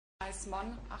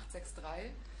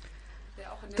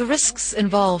The risks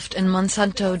involved in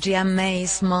Monsanto GM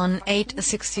maize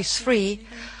MON863,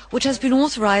 which has been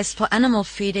authorized for animal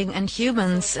feeding and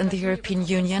humans in the European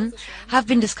Union, have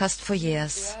been discussed for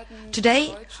years.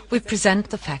 Today, we present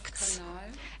the facts.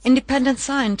 Independent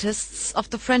scientists of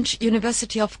the French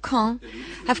University of Caen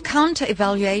have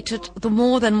counter-evaluated the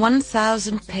more than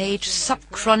 1,000-page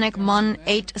subchronic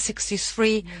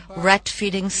MON863 rat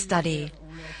feeding study.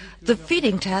 The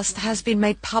feeding test has been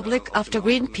made public after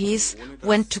Greenpeace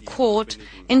went to court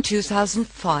in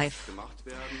 2005.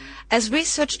 As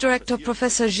research director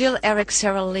Professor Gilles-Eric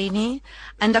Seralini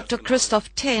and Dr.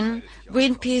 Christophe Tin,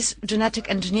 Greenpeace genetic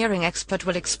engineering expert,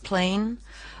 will explain,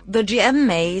 the GM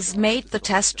maize made the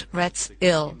test rats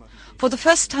ill. For the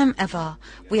first time ever,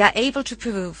 we are able to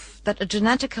prove that a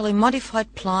genetically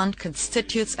modified plant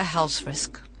constitutes a health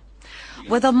risk.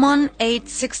 Whether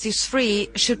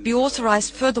MON863 should be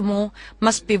authorized furthermore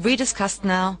must be rediscussed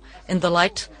now in the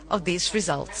light of these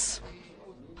results.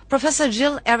 Professor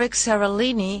Gilles-Eric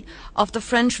Seralini of the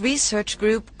French research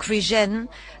group CRIIGEN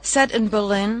said in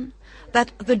Berlin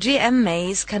that the GM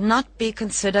maize cannot be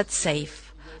considered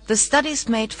safe. The studies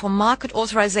made for market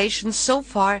authorization so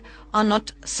far are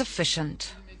not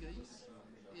sufficient.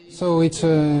 So it's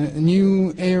a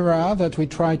new era that we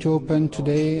try to open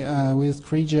today with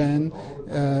CRIIGEN,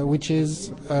 which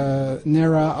is an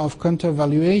era of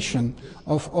counter-evaluation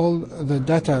of all the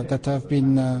data that have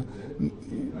been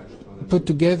put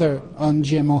together on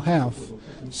GMO health.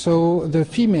 So the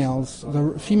female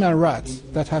rats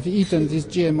that have eaten this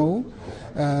GMO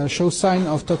show signs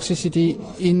of toxicity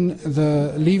in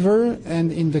the liver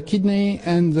and in the kidney,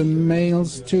 and the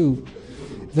males too.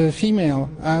 The female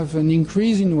have an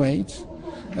increase in weight,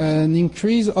 an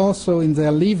increase also in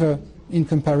their liver in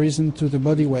comparison to the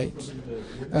body weight,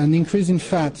 an increase in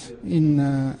fat in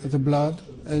the blood,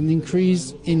 an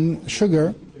increase in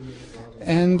sugar,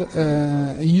 and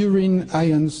urine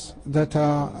ions that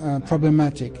are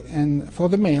problematic. And for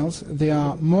the males, there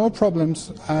are more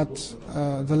problems at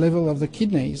the level of the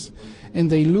kidneys, and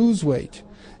they lose weight,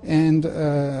 and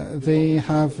they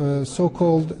have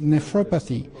so-called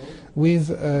nephropathy, with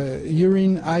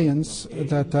urine ions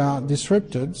that are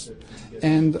disrupted,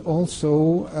 and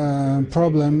also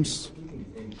problems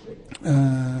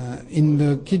in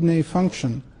the kidney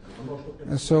function.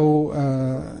 So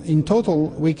in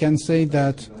total we can say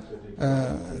that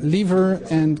liver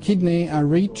and kidney are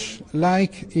rich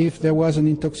like if there was an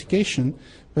intoxication,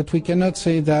 but we cannot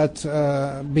say that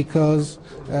because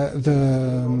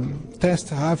the tests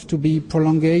have to be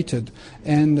prolongated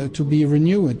and to be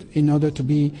renewed in order to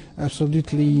be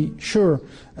absolutely sure.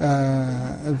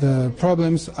 The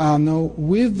problems are now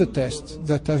with the tests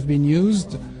that have been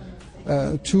used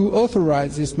to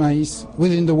authorize this maize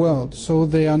within the world. So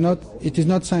they are not, it is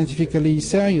not scientifically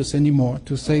serious anymore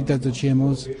to say that the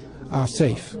GMOs are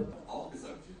safe.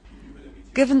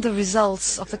 Given the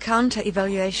results of the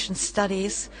counter-evaluation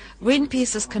studies,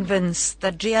 Greenpeace is convinced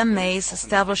that GM maize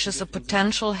establishes a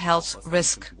potential health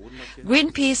risk.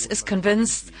 Greenpeace is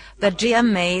convinced that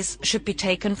GM maize should be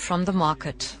taken from the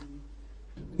market.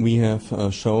 We have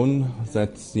shown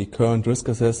that the current risk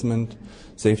assessment,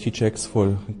 safety checks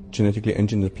for genetically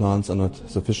engineered plants are not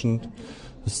sufficient.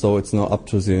 So it's now up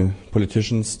to the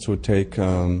politicians to take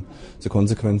the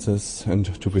consequences and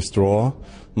to withdraw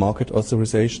market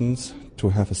authorizations, to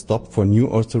have a stop for new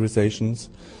authorizations,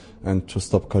 and to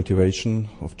stop cultivation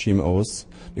of GMOs,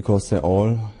 because they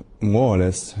all more or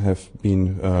less have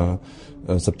been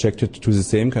subjected to the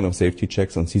same kind of safety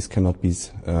checks, and these cannot be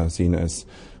seen as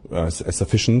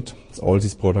sufficient. All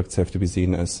these products have to be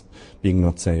seen as being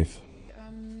not safe.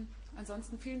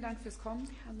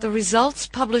 The results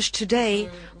published today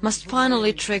must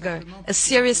finally trigger a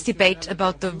serious debate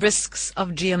about the risks of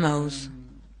GMOs.